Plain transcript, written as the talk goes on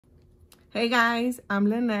Hey guys, I'm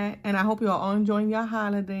Linette and I hope you're all enjoying your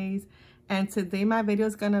holidays. And today my video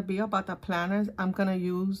is going to be about the planners I'm going to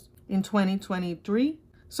use in 2023.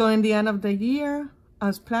 So in the end of the year,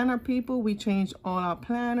 as planner people, we change all our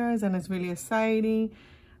planners and it's really exciting.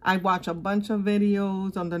 I watch a bunch of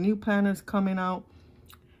videos on the new planners coming out.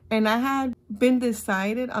 And I had been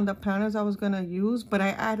decided on the planners I was going to use, but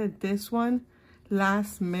I added this one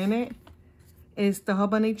last minute. It's the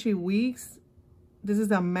Hobonichi Weeks. This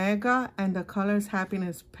is a mega and the color is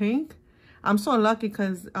Happiness Pink. I'm so lucky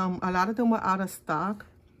because a lot of them were out of stock.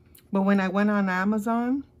 But when I went on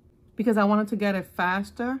Amazon, because I wanted to get it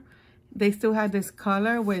faster, they still had this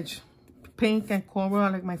color, which pink and coral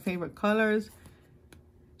are like my favorite colors.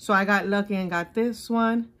 So I got lucky and got this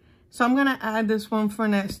one. So I'm going to add this one for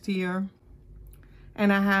next year.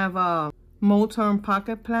 And I have a Moterm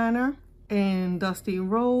Pocket Planner in Dusty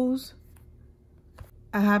Rose.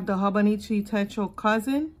 I have the Hobonichi Techo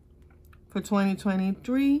Cousin for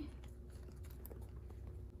 2023.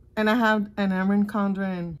 And I have an Erin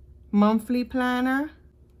Condren monthly planner,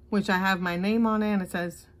 which I have my name on it and it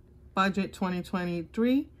says Budget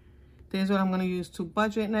 2023. This is what I'm going to use to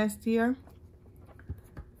budget next year.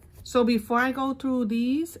 So before I go through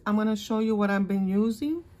these, I'm going to show you what I've been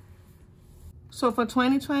using. So for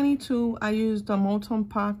 2022, I used the Moterm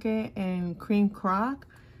Pocket and Cream Croc.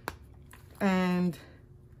 And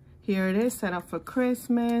here it is, set up for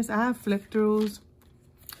Christmas. I have flip-throughs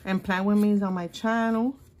and plan with me's on my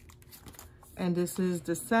channel. And this is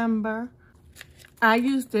December. I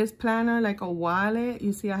use this planner like a wallet.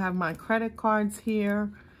 You see I have my credit cards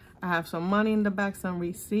here. I have some money in the back, some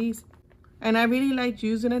receipts. And I really like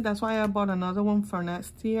using it. That's why I bought another one for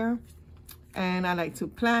next year. And I like to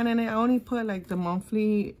plan in it. I only put like the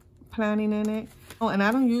monthly planning in it. Oh, and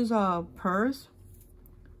I don't use a purse.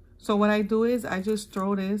 So what I do is I just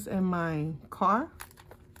throw this in my car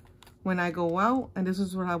when I go out. And this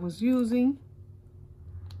is what I was using.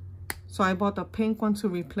 So I bought the pink one to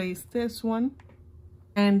replace this one.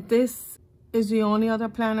 And this is the only other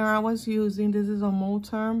planner I was using. This is a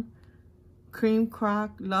Moterm Cream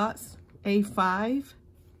Croc Luxe A5.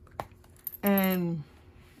 And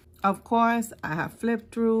of course, I have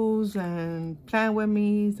flip-throughs and plan with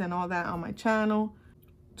me's and all that on my channel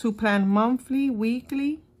to plan monthly,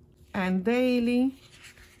 weekly, and daily.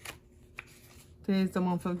 This is the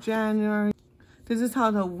month of January. This is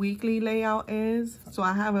how the weekly layout is. So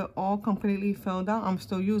I have it all completely filled out. I'm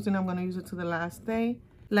still using it. I'm going to use it to the last day.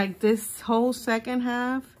 Like this whole second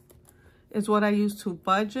half is what I use to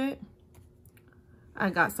budget. I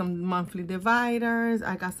got some monthly dividers.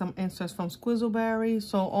 I got some inserts from Squizzleberry.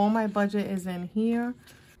 So all my budget is in here.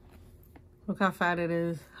 Look how fat it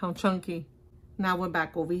is, how chunky. Now we're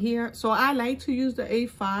back over here. So I like to use the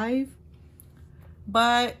A5,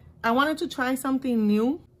 but I wanted to try something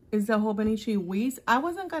new. It's the Hobonichi Weeks. I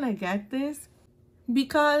wasn't gonna get this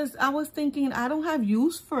because I was thinking I don't have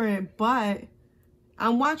use for it, but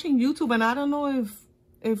I'm watching YouTube and I don't know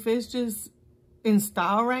if it's just in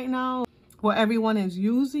style right now, what everyone is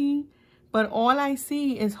using, but all I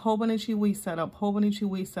see is Hobonichi Weeks setup, Hobonichi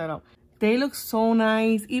Weeks setup. They look so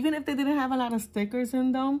nice. Even if they didn't have a lot of stickers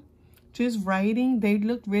in them, just writing, they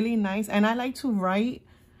look really nice. And I like to write.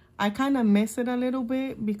 I kind of miss it a little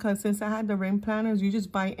bit because since I had the ring planners, you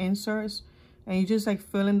just buy inserts and you just like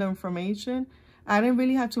fill in the information. I didn't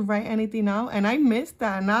really have to write anything out and I missed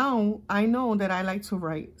that. Now I know that I like to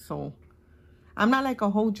write. So I'm not like a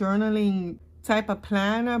whole journaling type of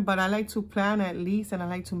planner, but I like to plan at least and I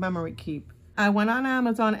like to memory keep. I went on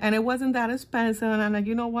Amazon and it wasn't that expensive and I'm like,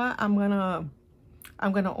 you know what? I'm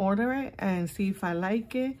gonna order it and see if I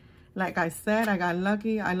like it. Like I said, I got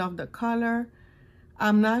lucky. I love the color.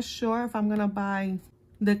 I'm not sure if I'm gonna buy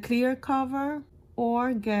the clear cover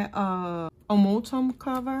or get a Moterm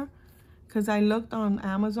cover because I looked on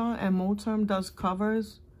Amazon and Moterm does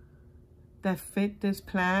covers that fit this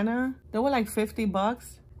planner. They were like 50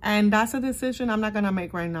 bucks. And that's a decision I'm not gonna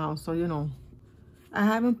make right now. So, you know, I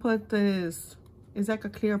haven't put this, it's like a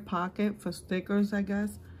clear pocket for stickers, I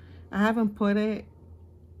guess. I haven't put it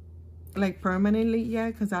like permanently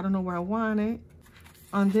yet because I don't know where I want it.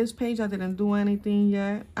 On this page, I didn't do anything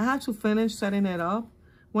yet. I have to finish setting it up.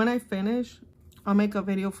 When I finish, I'll make a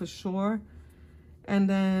video for sure. And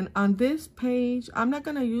then on this page, I'm not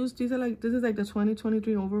gonna use, this is like the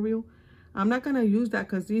 2023 overview. I'm not gonna use that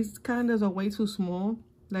because these kindas are way too small.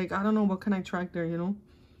 Like, I don't know what can I track there, you know?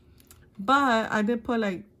 But I did put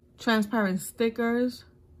like transparent stickers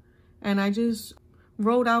and I just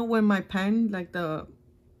wrote out with my pen, like the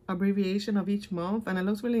abbreviation of each month. And it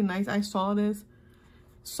looks really nice. I saw this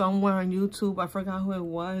somewhere on YouTube. I forgot who it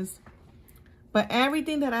was. But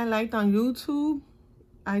everything that I liked on YouTube,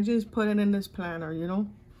 I just put it in this planner, you know,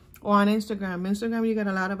 or on Instagram. Instagram, you get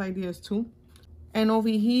a lot of ideas too. And over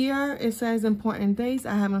here, it says important dates.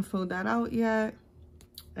 I haven't filled that out yet.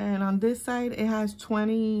 And on this side, it has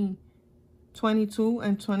 2022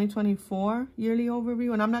 and 2024 yearly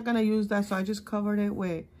overview. And I'm not going to use that, so I just covered it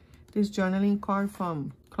with this journaling card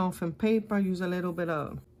from cloth and paper. Use a little bit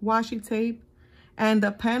of washi tape. And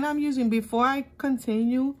the pen I'm using, before I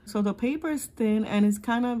continue, so the paper is thin and it's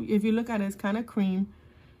kind of, if you look at it, it's kind of cream.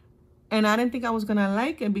 And I didn't think I was going to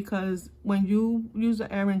like it because when you use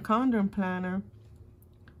the Erin Condren planner,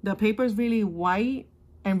 the paper is really white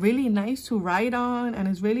and really nice to write on, and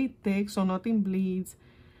it's really thick so nothing bleeds.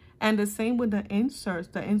 And the same with the inserts.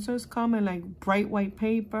 The inserts come in like bright white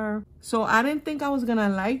paper. So I didn't think I was going to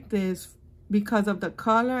like this because of the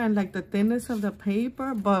color and like the thinness of the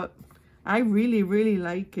paper, but I really, really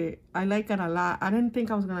like it. I like it a lot. I didn't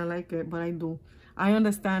think I was going to like it, but I do. I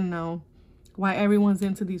understand now why everyone's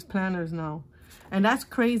into these planners now. And that's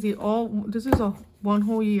crazy. This is one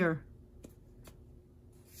whole year.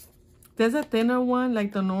 There's a thinner one,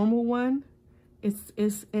 like the normal one. It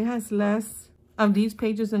has less of these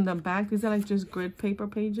pages in the back. These are like just grid paper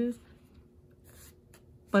pages.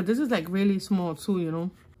 But this is like really small too, you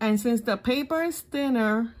know. And since the paper is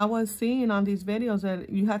thinner, I was seeing on these videos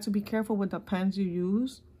that you have to be careful with the pens you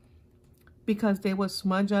use because they will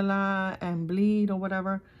smudge a lot and bleed or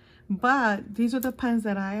whatever. But these are the pens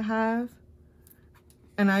that I have.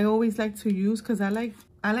 And I always like to use because I like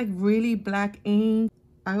really black ink.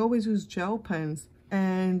 I always use gel pens,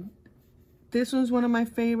 and this one's one of my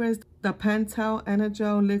favorites, the Pentel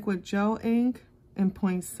Energel Liquid Gel Ink in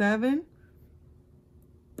 0.7,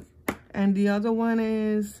 and the other one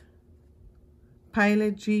is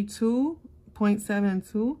Pilot G2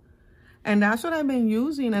 0.72, and that's what I've been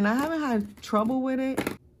using, and I haven't had trouble with it.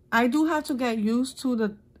 I do have to get used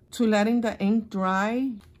to letting the ink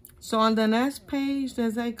dry. So on the next page,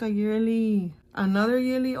 there's like another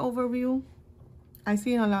yearly overview. I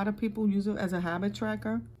see a lot of people use it as a habit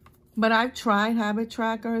tracker, but I've tried habit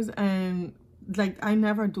trackers and like I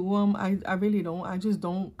never do them. I really don't. I just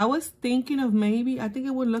don't. I was thinking of maybe, I think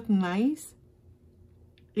it would look nice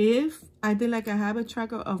if I did like a habit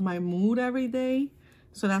tracker of my mood every day.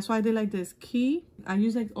 So that's why I did like this key. I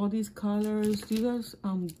use like all these colors. These are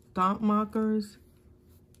dot markers.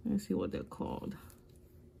 Let's see what they're called.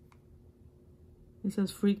 It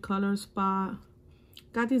says free color spot.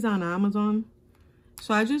 Got these on Amazon.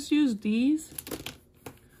 So I just use these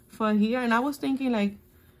for here, and I was thinking like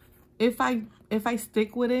if I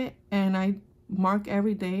stick with it and I mark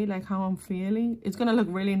every day like how I'm feeling, it's gonna look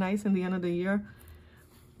really nice in the end of the year.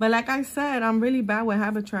 But like I said, I'm really bad with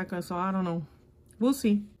habit trackers, so I don't know. We'll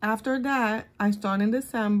see. After that, I start in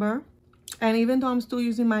December, and even though I'm still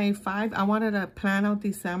using my 5, I wanted to plan out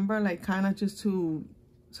December, like kind of just to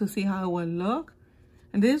see how it would look.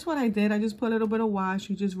 And this is what I did. I just put a little bit of wash.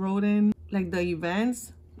 You just wrote in like the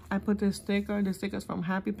events. I put this sticker. The sticker's from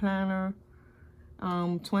Happy Planner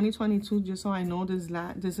 2022, just so I know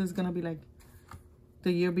this is gonna be like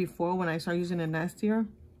the year before when I start using it next year.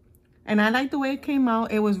 And I like the way it came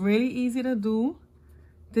out. It was really easy to do.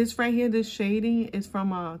 This right here, this shading is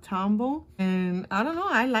from Tombow, and I don't know,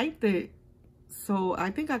 I liked it, so I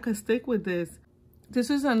think I could stick with this. This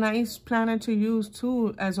is a nice planner to use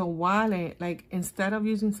too as a wallet. Like instead of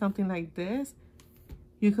using something like this,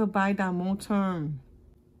 you could buy that Moterm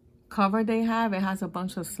cover they have. It has a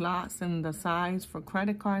bunch of slots in the sides for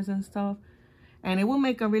credit cards and stuff. And it will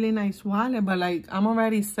make a really nice wallet, but like I'm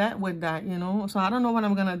already set with that, you know? So I don't know what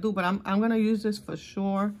I'm gonna do, but I'm gonna use this for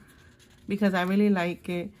sure because I really like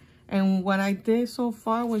it. And what I did so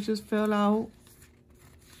far was just fill out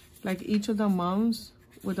like each of the months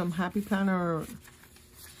with them Happy Planner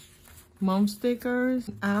month stickers.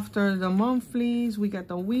 After the monthlies, we get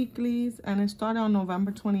the weeklies, and it started on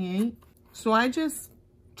November 28th. So I just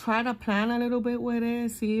try to plan a little bit with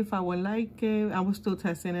it, see if I would like it. I was still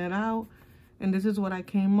testing it out, and this is what I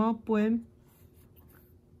came up with.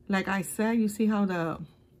 Like I said, you see how the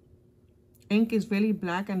ink is really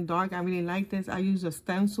black and dark. I really like this. I use a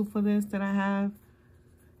stencil for this that I have,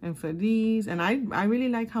 and for these, and I really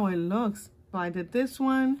like how it looks. So I did this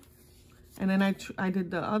one, and then I did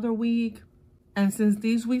the other week. And since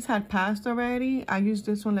these weeks had passed already, I used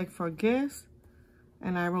this one like for gifts.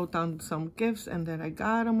 And I wrote down some gifts and then I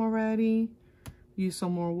got them already. Use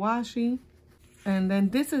some more washi. And then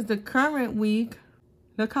this is the current week.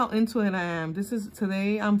 Look how into it I am. This is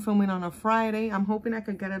today. I'm filming on a Friday. I'm hoping I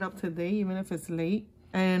could get it up today, even if it's late.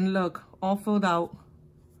 And look, all filled out.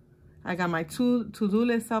 I got my to-do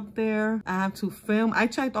list up there. I have to film. I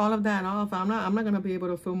checked all of that off. I'm not gonna be able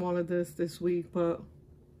to film all of this week, but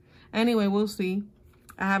anyway, we'll see.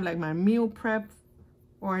 I have like my meal prep,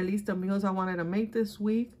 or at least the meals I wanted to make this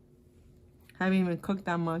week. I haven't even cooked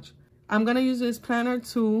that much. I'm gonna use this planner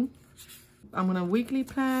too. I'm gonna weekly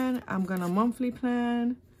plan, I'm gonna monthly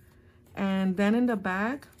plan, and then in the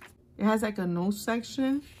back, it has like a notes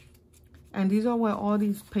section, and these are where all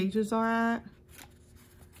these pages are at.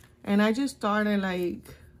 And I just started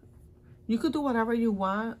like, you could do whatever you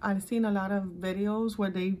want. I've seen a lot of videos where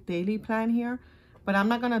they daily plan here, but I'm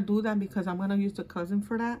not gonna do that because I'm gonna use the cousin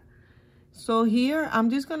for that. So here, I'm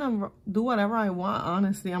just gonna do whatever I want,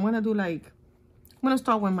 honestly. I'm gonna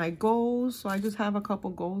start with my goals. So I just have a couple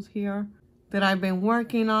goals here that I've been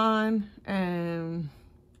working on, and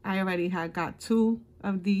I already got 2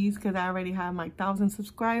 of these because I already have my 1,000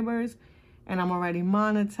 subscribers and I'm already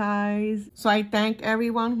monetized. So I thank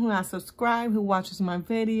everyone who has subscribed, who watches my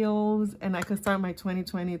videos, and I could start my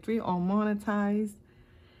 2023 all monetized.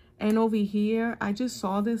 And over here, I just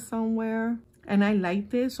saw this somewhere and I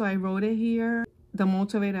liked it, so I wrote it here. The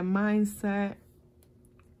motivated mindset,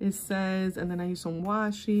 it says, and then I use some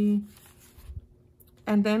washi.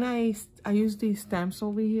 And then I use these stamps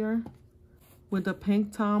over here with the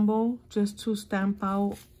pink Tombow just to stamp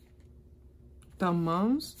out the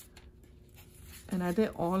months. And I did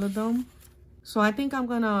all of them. So I think I'm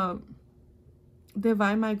gonna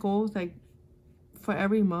divide my goals like for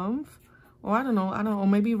every month. Or I don't know,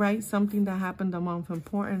 maybe write something that happened the month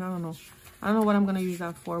important. I don't know what I'm gonna use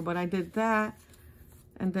that for, but I did that.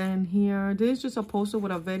 And then here, this is just a poster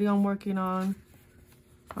with a video I'm working on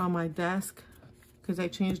my desk, because I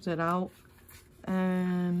changed it out.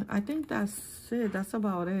 And I think that's it. That's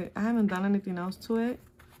about it. I haven't done anything else to it.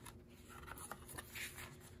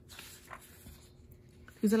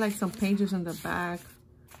 These are like some pages in the back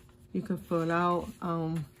you could fill out.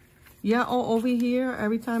 Yeah, over here,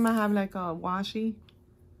 every time I have like a washi,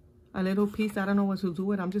 a little piece, I don't know what to do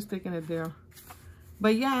with, I'm just sticking it there.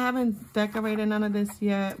 But yeah, I haven't decorated none of this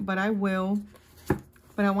yet, but I will.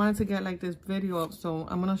 But I wanted to get like this video up, so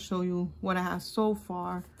I'm gonna show you what I have so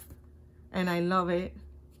far, and I love it.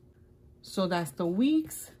 So that's the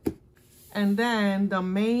weeks. And then the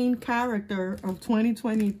main character of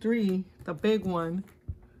 2023, the big one,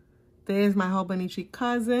 there's my Hobonichi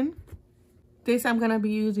Cousin. This I'm gonna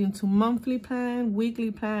be using to monthly plan,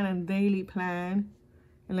 weekly plan, and daily plan.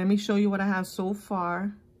 And let me show you what I have so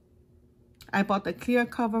far. I bought the clear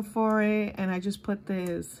cover for it, and I just put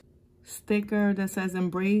this sticker that says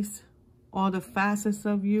embrace all the facets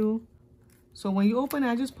of you. So when you open it,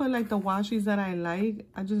 I just put like the washies that I like.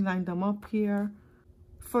 I just lined them up here.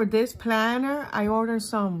 For this planner, I ordered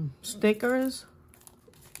some stickers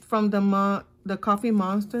from the Coffee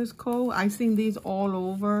Monsters Co. I seen these all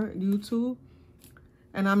over YouTube,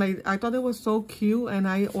 and I thought it was so cute, and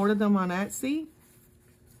I ordered them on Etsy.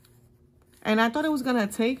 And I thought it was gonna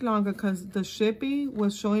take longer because the shipping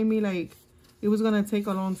was showing me like it was gonna take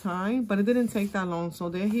a long time, but it didn't take that long. So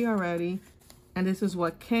they're here already. And this is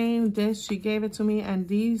what came. She gave it to me, and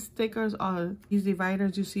these stickers are these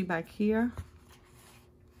dividers you see back here,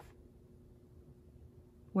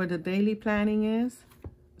 where the daily planning is.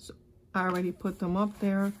 So I already put them up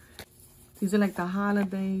there. These are like the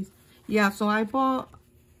holidays. Yeah, so I bought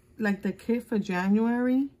like the kit for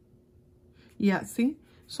January. Yeah, see?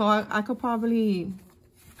 So I could probably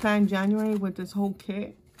plan January with this whole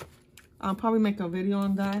kit. I'll probably make a video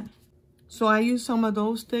on that. So I used some of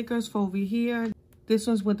those stickers for over here. This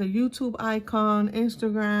one's with the YouTube icon,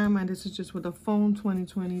 Instagram, and this is just with the phone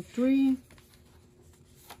 2023.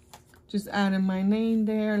 Just adding my name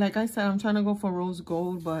there. Like I said, I'm trying to go for rose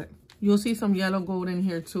gold, but you'll see some yellow gold in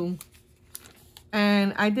here too.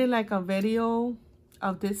 And I did like a video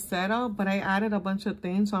of this setup, but I added a bunch of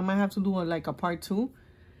things, so I might have to do like a part 2.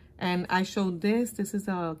 And I showed this. This is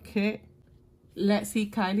a kit. Let's See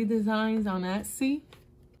Kylie Designs on Etsy.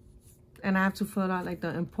 And I have to fill out like the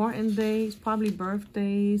important days, probably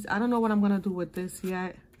birthdays. I don't know what I'm gonna do with this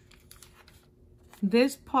yet.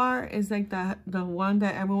 This part is like the one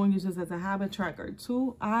that everyone uses as a habit tracker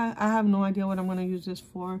too. I have no idea what I'm gonna use this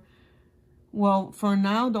for. Well, for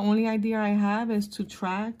now, the only idea I have is to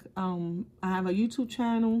track. I have a YouTube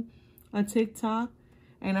channel, a TikTok,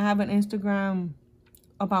 and I have an Instagram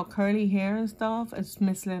about curly hair and stuff. It's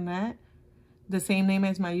Miss Linette, the same name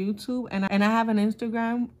as my YouTube. And I have an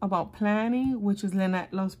Instagram about planning, which is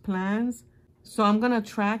Linette Loves Plans. So I'm gonna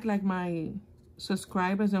track like my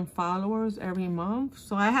subscribers and followers every month.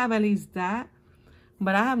 So I have at least that,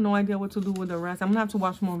 but I have no idea what to do with the rest. I'm gonna have to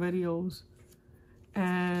watch more videos.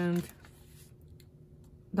 And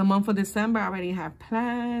the month of December I already have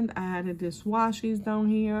planned. I added this washies down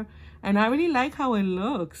here, and I really like how it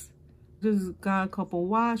looks. Just got a couple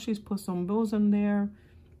washies, put some bills in there.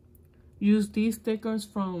 used these stickers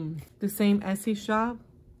from the same Etsy shop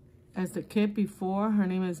as the kit before. Her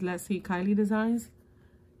name is Let's See Kylie Designs.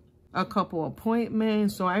 A couple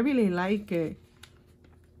appointments, so I really like it.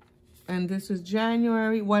 And this is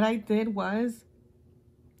January. What I did was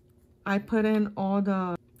I put in all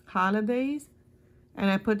the holidays and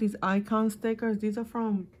I put these icon stickers. These are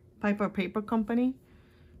from Piper Paper Company.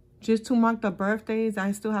 Just to mark the birthdays,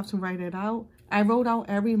 I still have to write it out. I wrote out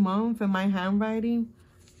every month in my handwriting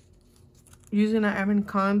using an Erin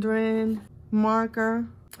Condren marker.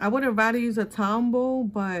 I would have rather used a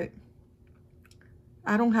Tombow, but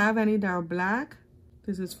I don't have any that are black.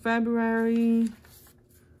 This is February,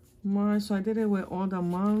 March, so I did it with all the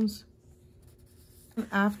months. And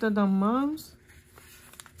after the months,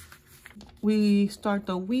 we start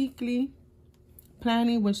the weekly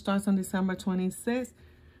planning, which starts on December 26th,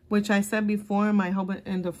 which I said before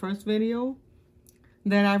in the first video,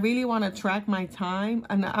 that I really want to track my time.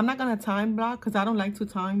 And I'm not going to time block because I don't like to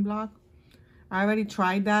time block. I already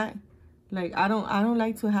tried that. Like, I don't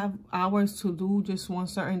like to have hours to do just one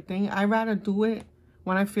certain thing. I rather do it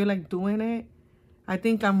when I feel like doing it. I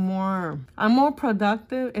think I'm more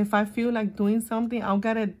productive. If I feel like doing something, I'll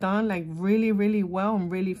get it done like really, really well and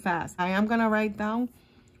really fast. I am going to write down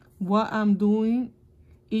what I'm doing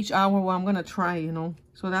each hour, what I'm going to try, you know.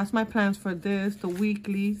 So that's my plans for this, the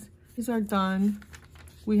weeklies. These are done.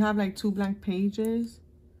 We have like 2 blank pages.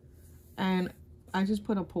 And I just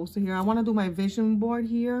put a poster here. I want to do my vision board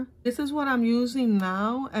here. This is what I'm using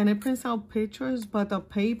now, and it prints out pictures, but the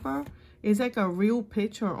paper is like a real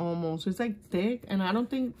picture almost. It's like thick, and I don't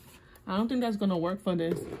think that's gonna work for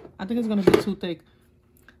this. I think it's gonna be too thick.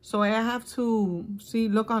 So I have to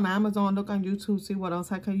look on Amazon, look on YouTube, see what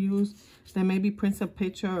else I can use. Then maybe print a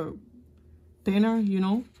picture thinner, you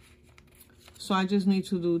know. So I just need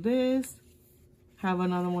to do this. Have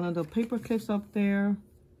another one of the paper clips up there.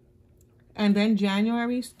 And then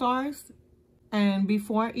January starts, and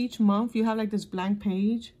before each month you have like this blank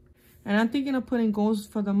page, and I'm thinking of putting goals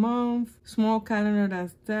for the month, small calendar,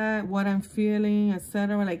 that's that, what I'm feeling,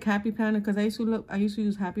 etc. Like Happy Planner, because I used to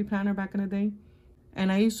use Happy Planner back in the day,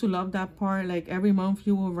 and I used to love that part. Like every month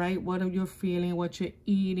you will write what you're feeling, what you're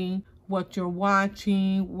eating, what you're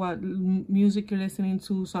watching, what music you're listening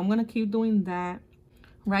to. So I'm gonna keep doing that.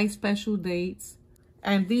 Write special dates.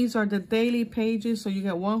 And these are the daily pages, so you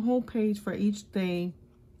get one whole page for each day,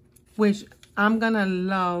 which I'm gonna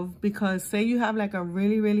love, because say you have like a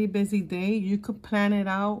really, really busy day, you could plan it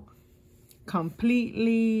out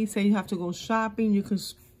completely. Say you have to go shopping, you could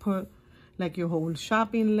put like your whole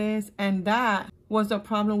shopping list. And that was the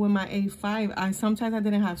problem with my A5. Sometimes I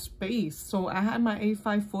didn't have space, so I had my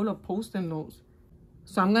A5 full of post-it notes.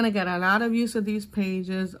 So I'm gonna get a lot of use of these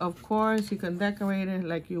pages. Of course, you can decorate it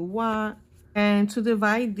like you want. And to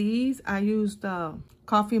divide these, I used the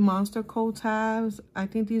Coffee Monster cold tabs. I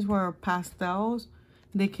think these were pastels.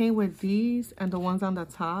 They came with these and the ones on the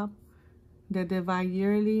top. They divide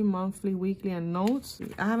yearly, monthly, weekly, and notes.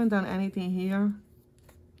 I haven't done anything here.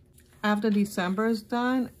 After December is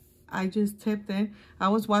done, I just tipped in. I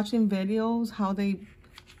was watching videos how they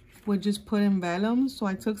would just put in vellums. So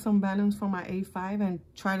I took some vellums from my A5 and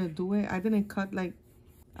tried to do it. I didn't cut like,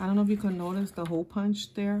 I don't know if you can notice the hole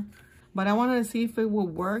punch there. But I wanted to see if it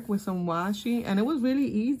would work with some washi, and it was really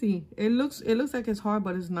easy. It looks like it's hard,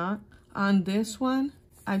 but it's not. On this one,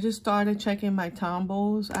 I just started checking my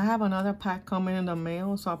Tombows. I have another pack coming in the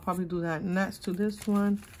mail, so I'll probably do that next to this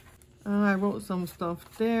one. I wrote some stuff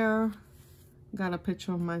there. Got a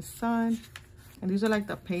picture of my son. And these are like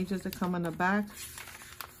the pages that come in the back,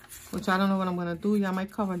 which I don't know what I'm gonna do. Yeah, I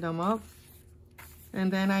might cover them up.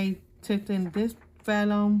 And then I tipped in this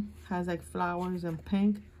vellum, has like flowers and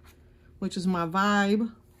pink, which is my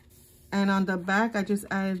vibe. And on the back, I just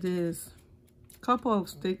added this couple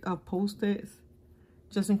of post-its,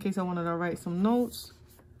 just in case I wanted to write some notes.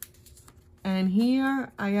 And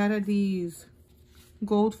here, I added these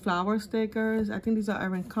gold flower stickers. I think these are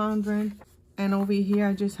Erin Condren. And over here,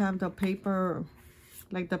 I just have the paper,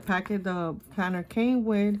 like the packet the planner came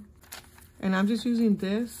with. And I'm just using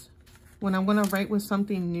this when I'm gonna write with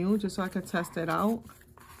something new, just so I could test it out.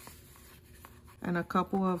 And a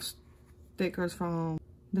couple of stickers from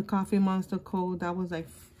the Coffee Monster code. That was like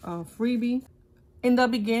a freebie. In the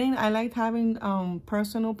beginning, I liked having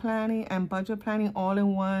personal planning and budget planning all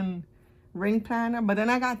in one ring planner, but then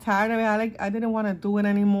I got tired of it. I didn't want to do it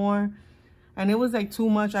anymore, and it was like too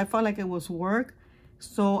much. I felt like it was work,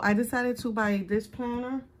 so I decided to buy this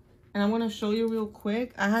planner, and I'm going to show you real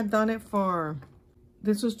quick. I had done it for,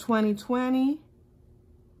 this was 2020.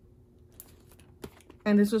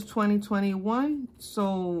 And this was 2021,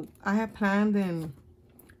 so I had planned in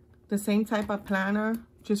the same type of planner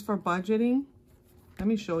just for budgeting. Let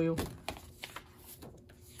me show you.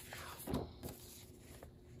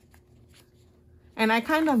 And I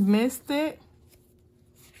kind of missed it.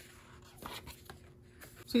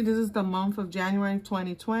 See, this is the month of January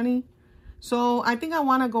 2020. So I think I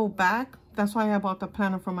want to go back. That's why I bought the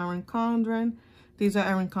planner from Erin Condren. These are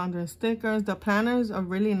Erin Condren stickers. The planners are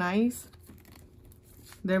really nice.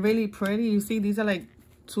 They're really pretty. You see, these are like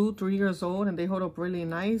 2-3 years old and they hold up really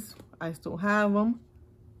nice. I still have them.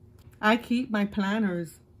 I keep my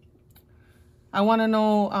planners. I want to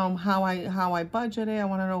know how I budget it. I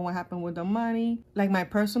want to know what happened with the money. Like my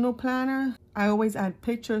personal planner, I always add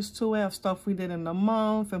pictures to it of stuff we did in the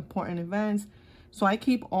month, important events. So I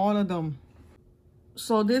keep all of them.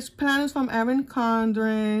 So this planner is from Erin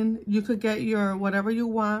Condren. You could get your whatever you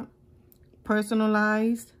want,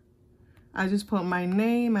 personalized. I just put my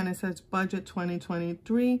name and it says budget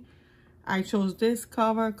 2023. I chose this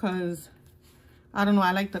cover because I don't know,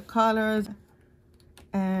 I like the colors.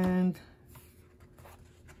 And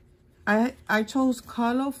I chose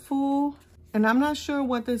colorful, and I'm not sure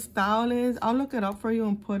what this style is. I'll look it up for you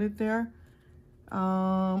and put it there.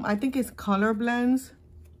 I think it's color blends.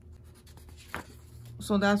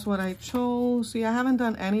 So that's what I chose. See, I haven't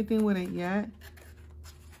done anything with it yet.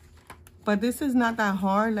 But this is not that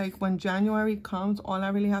hard. Like when January comes, all I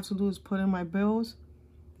really have to do is put in my bills,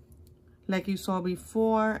 like you saw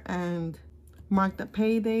before, and mark the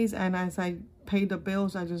paydays. And as I pay the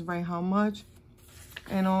bills, I just write how much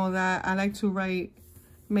and all that. I like to write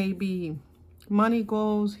maybe money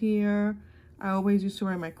goals here. I always used to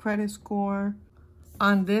write my credit score.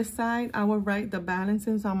 On this side, I would write the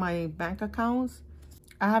balances on my bank accounts.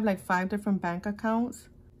 I have like 5 different bank accounts,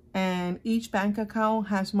 and each bank account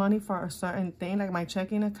has money for a certain thing. Like my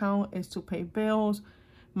checking account is to pay bills.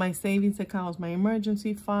 My savings account is my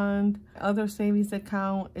emergency fund. Other savings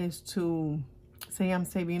account is to say I'm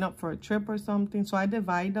saving up for a trip or something. So I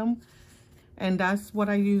divide them. And that's what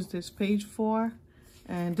I use this page for.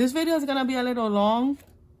 And this video is going to be a little long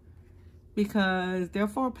because they're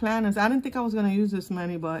 4 planners. I didn't think I was going to use this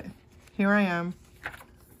many, but here I am.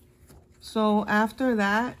 So after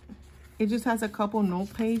that, it just has a couple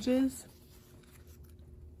note pages.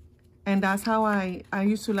 And that's how I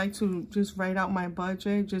used to like to just write out my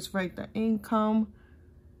budget. Just write the income,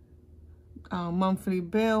 monthly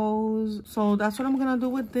bills. So that's what I'm going to do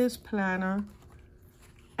with this planner.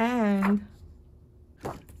 And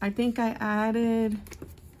I think I added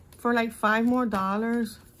for like $5 more.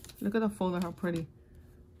 Look at the folder, how pretty.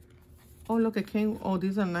 Oh, look, it came. Oh,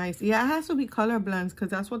 these are nice. Yeah, it has to be color blends because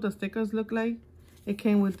that's what the stickers look like. It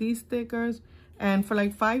came with these stickers. And for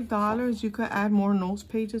like $5, you could add more notes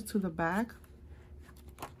pages to the back.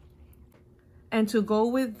 And to go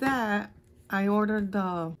with that, I ordered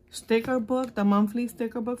the sticker book, the monthly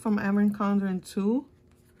sticker book from Erin Condren too.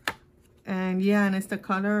 And yeah, and it's the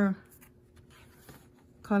color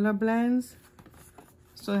blends.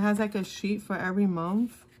 So it has like a sheet for every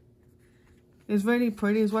month. It's really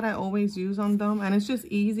pretty. It's what I always use on them. And it's just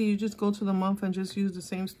easy. You just go to the month and just use the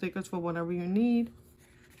same stickers for whatever you need.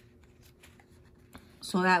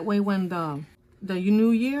 So that way when the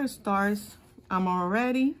new year starts, I'm all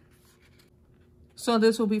ready. So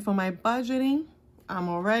this will be for my budgeting. I'm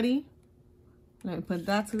all ready. Let me put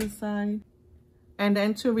that to the side. And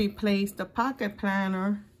then to replace the pocket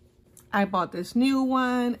planner, I bought this new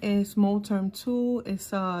one. It's Moterm 2.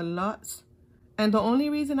 It's Lutz. And the only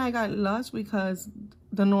reason I got Lutz because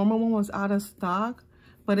the normal one was out of stock.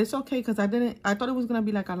 But it's okay because I thought it was going to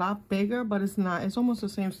be like a lot bigger, but it's not. It's almost the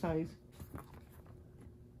same size.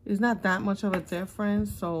 It's not that much of a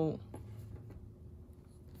difference, so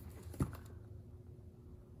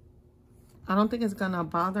I don't think it's gonna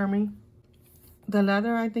bother me. The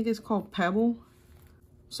leather, I think, is called Pebble.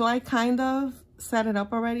 So I kind of set it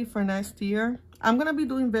up already for next year. I'm gonna be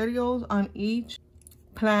doing videos on each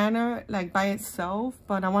planner like by itself,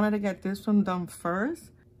 but I wanted to get this one done first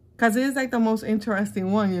because it is like the most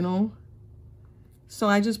interesting one, you know. So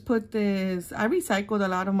I just put this, I recycled a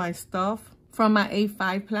lot of my stuff from my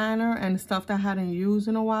A5 planner and stuff that I hadn't used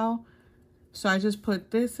in a while. So I just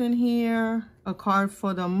put this in here, a card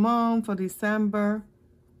for the month, for December.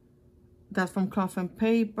 That's from Cloth and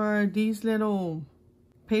Paper. These little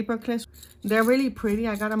paper clips, they're really pretty.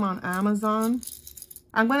 I got them on Amazon.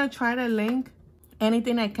 I'm gonna try to link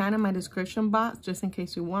anything I can in my description box just in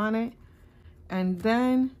case you want it. And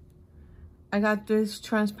then I got this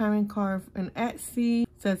transparent card in Etsy. It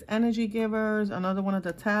says Energy Givers, another one of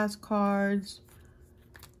the task cards.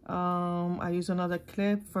 I use another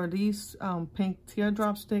clip for these pink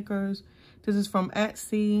teardrop stickers. This is from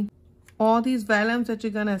Etsy. All these vellums that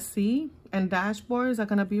you're gonna see and dashboards are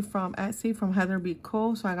gonna be from Etsy, from Heather B.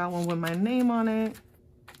 Cole. So I got one with my name on it.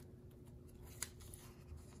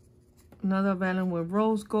 Another vellum with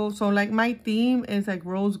rose gold. So like my theme is like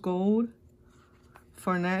rose gold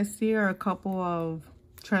for next year. A couple of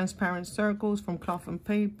transparent circles from Cloth and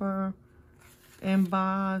Paper.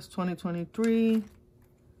 Emboss 2023.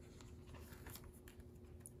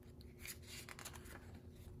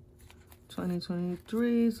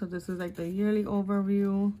 So this is like the yearly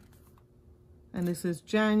overview, and this is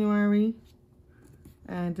January.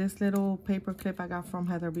 And this little paper clip I got from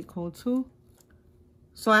Heather B. Cole too.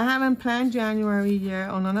 So I haven't planned January yet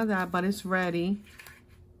or none of that, but it's ready.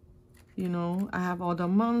 You know, I have all the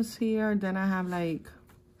months here. Then I have like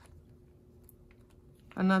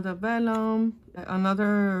another vellum,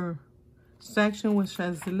 another section which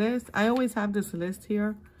says list. I always have this list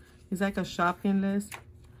here. It's like a shopping list.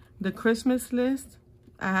 The Christmas list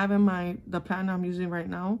I have in the planner I'm using right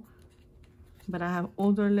now, but I have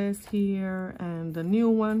older lists here and the new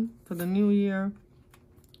one for the new year.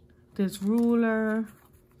 This ruler,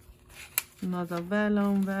 another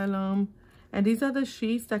vellum, and these are the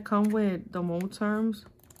sheets that come with the Moterms.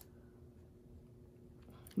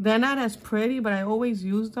 They're not as pretty, but I always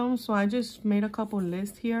use them, so I just made a couple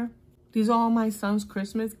lists here. These are all my son's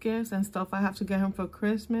Christmas gifts and stuff I have to get him for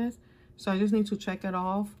Christmas, so I just need to check it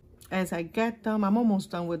off as I get them. I'm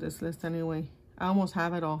almost done with this list anyway. I almost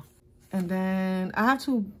have it all. And then I have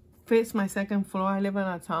to fix my second floor. I live in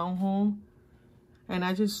a townhome, and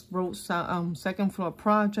I just wrote some second floor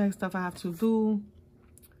projects, stuff I have to do.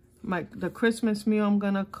 The Christmas meal I'm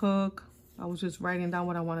gonna cook. I was just writing down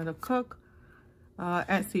what I wanted to cook.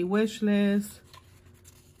 Etsy wish list.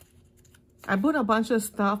 I bought a bunch of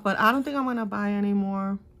stuff, but I don't think I'm gonna buy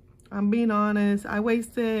anymore. I'm being honest. I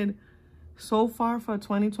wasted, so far for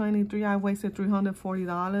 2023, I wasted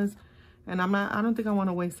 $340, and I don't think I want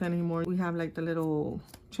to waste any more. We have like the little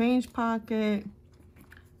change pocket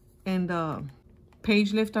and the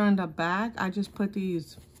page lifter in the back. I just put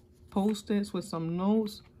these Post-its with some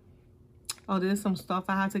notes. Oh, there's some stuff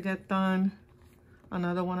I had to get done.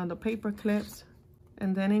 Another one of the paper clips.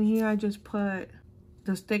 And then in here I just put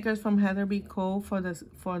the stickers from Heather B. Cole for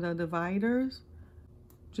the dividers,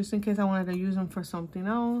 just in case I wanted to use them for something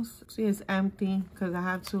else. See, it's empty because I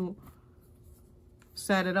have to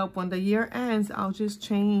set it up. When the year ends, I'll just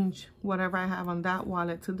change whatever I have on that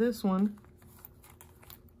wallet to this one.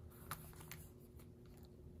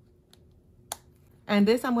 And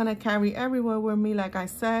this I'm gonna carry everywhere with me. Like I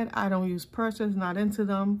said, I don't use purses, not into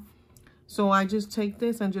them. So I just take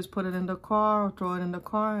this and just put it in the car, or throw it in the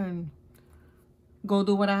car and go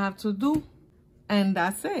do what I have to do. And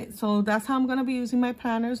that's it. So that's how I'm gonna be using my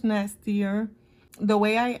planners next year. The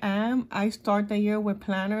way I am, I start the year with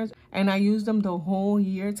planners and I use them the whole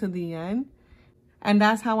year to the end. And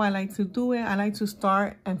that's how I like to do it. I like to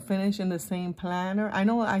start and finish in the same planner. I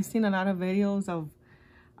know I've seen a lot of videos of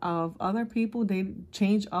other people. They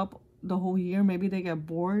change up the whole year. Maybe they get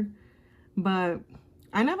bored, but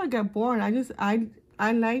I never get bored.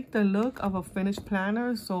 I like the look of a finished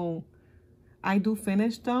planner, so I do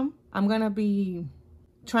finish them. I'm gonna be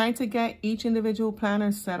trying to get each individual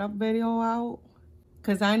planner setup video out,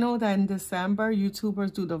 because I know that in December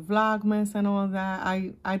YouTubers do the Vlogmas and all that.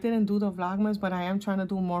 I didn't do the Vlogmas, but I am trying to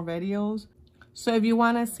do more videos. So if you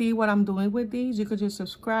want to see what I'm doing with these, you could just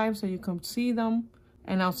subscribe so you can see them.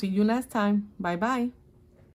 And I'll see you next time. Bye bye.